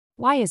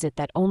Why is it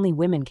that only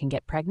women can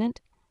get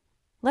pregnant?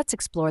 Let's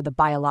explore the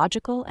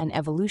biological and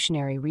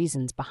evolutionary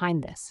reasons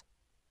behind this.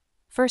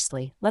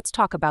 Firstly, let's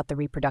talk about the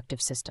reproductive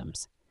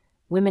systems.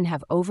 Women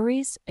have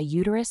ovaries, a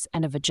uterus,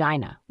 and a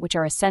vagina, which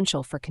are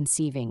essential for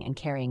conceiving and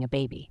carrying a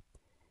baby.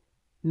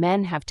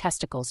 Men have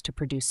testicles to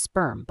produce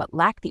sperm, but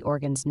lack the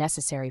organs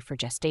necessary for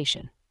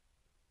gestation.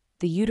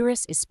 The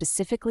uterus is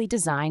specifically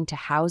designed to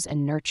house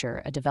and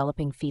nurture a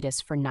developing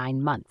fetus for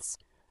 9 months.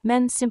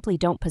 Men simply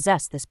don't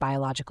possess this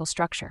biological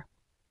structure.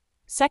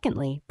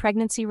 Secondly,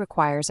 pregnancy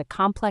requires a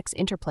complex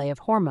interplay of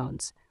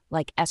hormones,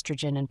 like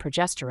estrogen and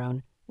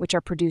progesterone, which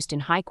are produced in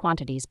high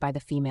quantities by the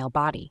female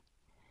body.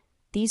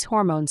 These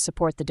hormones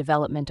support the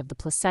development of the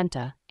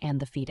placenta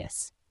and the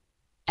fetus.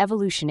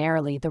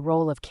 Evolutionarily, the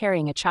role of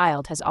carrying a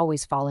child has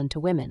always fallen to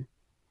women.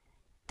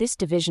 This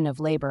division of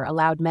labor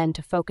allowed men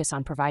to focus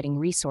on providing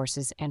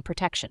resources and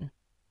protection.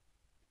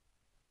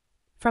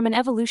 From an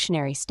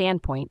evolutionary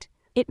standpoint,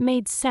 it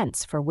made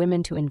sense for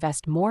women to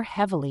invest more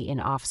heavily in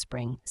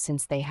offspring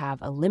since they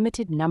have a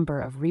limited number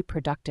of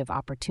reproductive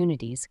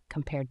opportunities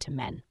compared to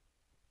men.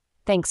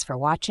 Thanks for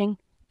watching.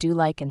 Do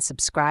like and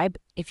subscribe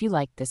if you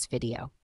liked this video.